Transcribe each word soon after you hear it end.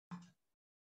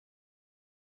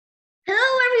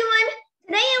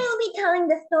telling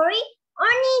the story,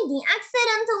 Arnie the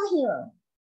Accidental Hero.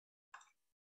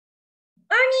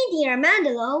 Arnie the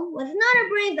Armadillo was not a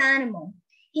brave animal.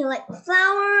 He liked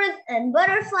flowers and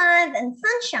butterflies and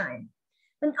sunshine.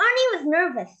 But Arnie was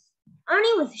nervous.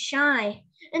 Arnie was shy.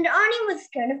 And Arnie was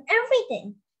scared of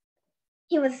everything.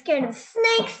 He was scared of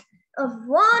snakes, of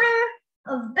water,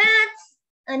 of bats,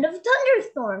 and of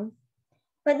thunderstorms.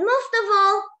 But most of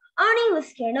all, Arnie was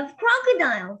scared of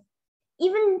crocodiles.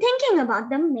 Even thinking about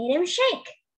them made him shake.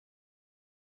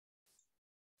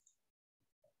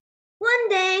 One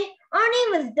day,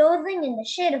 Arnie was dozing in the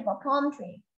shade of a palm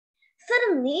tree.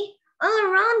 Suddenly, all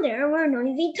around there were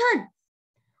noisy thuds.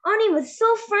 Arnie was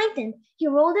so frightened, he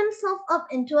rolled himself up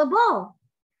into a ball.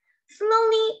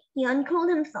 Slowly, he uncurled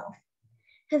himself.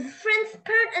 His friends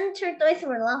Parrot and Tortoise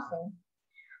were laughing.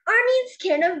 Arnie's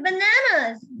scared of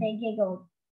bananas, they giggled.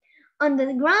 On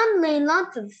the ground lay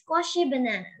lots of squashy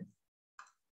bananas.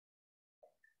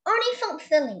 Arnie felt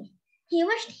silly. He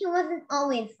wished he wasn't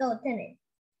always so timid.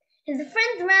 His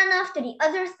friends ran off to the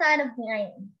other side of the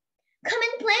island. Come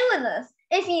and play with us,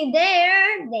 if you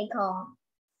dare, they called.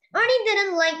 Arnie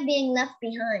didn't like being left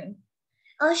behind.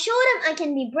 I'll show them I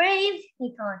can be brave,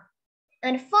 he thought.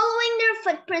 And following their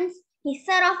footprints, he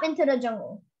set off into the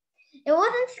jungle. It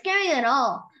wasn't scary at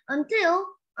all until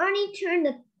Arnie turned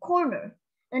the corner.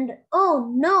 And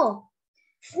oh no!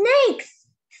 Snakes,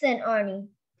 said Arnie.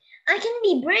 I can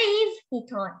be brave, he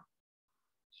thought.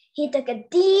 He took a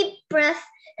deep breath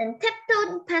and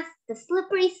tiptoed past the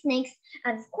slippery snakes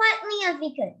as quietly as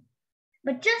he could.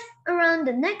 But just around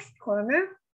the next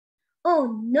corner,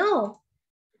 oh no!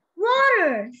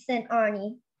 Water, said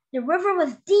Arnie. The river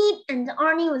was deep and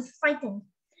Arnie was frightened,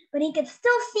 but he could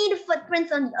still see the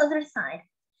footprints on the other side.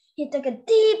 He took a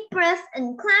deep breath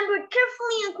and clambered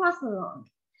carefully across the log.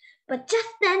 But just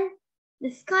then,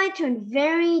 the sky turned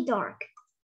very dark.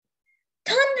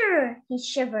 Thunder, he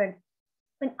shivered.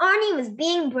 But Arnie was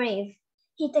being brave.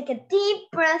 He took a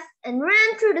deep breath and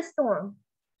ran through the storm.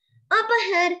 Up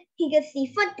ahead, he could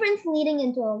see footprints leading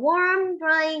into a warm,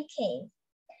 dry cave.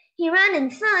 He ran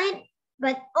inside,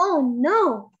 but oh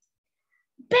no!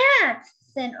 Bats,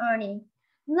 said Arnie.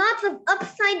 Lots of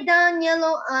upside-down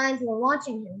yellow eyes were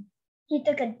watching him. He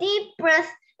took a deep breath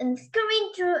and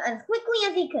scurried through as quickly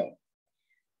as he could.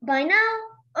 By now,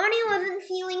 Arnie wasn't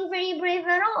feeling very brave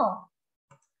at all.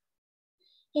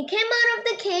 He came out of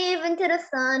the cave into the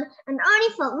sun, and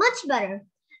Arnie felt much better.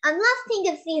 At last he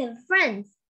could see his friends.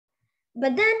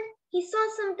 But then he saw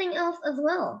something else as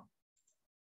well.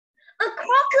 A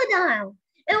crocodile!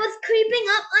 It was creeping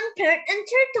up on Parrot and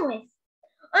Tortoise.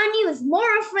 Arnie was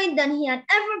more afraid than he had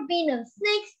ever been of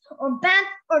snakes or bats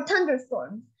or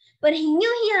thunderstorms, but he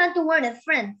knew he had to warn his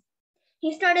friends.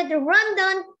 He started to run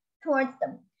down towards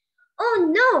them. Oh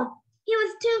no! He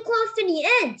was too close to the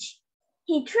edge.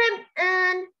 He tripped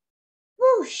and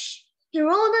whoosh! He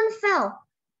rolled and fell.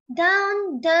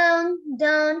 Down, down,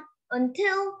 down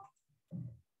until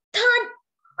thud!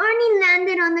 Arnie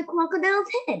landed on the crocodile's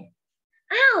head.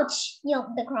 Ouch!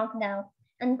 Yelped the crocodile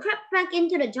and crept back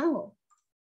into the jungle.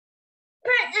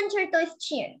 Parrot and Tortoise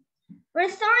cheered. We're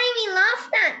sorry we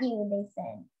laughed at you, they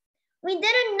said. We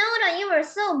didn't know that you were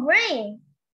so brave.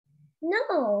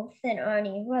 No, said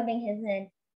Arnie, rubbing his head.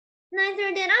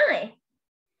 Neither did I.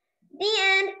 The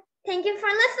end. Thank you for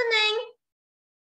listening.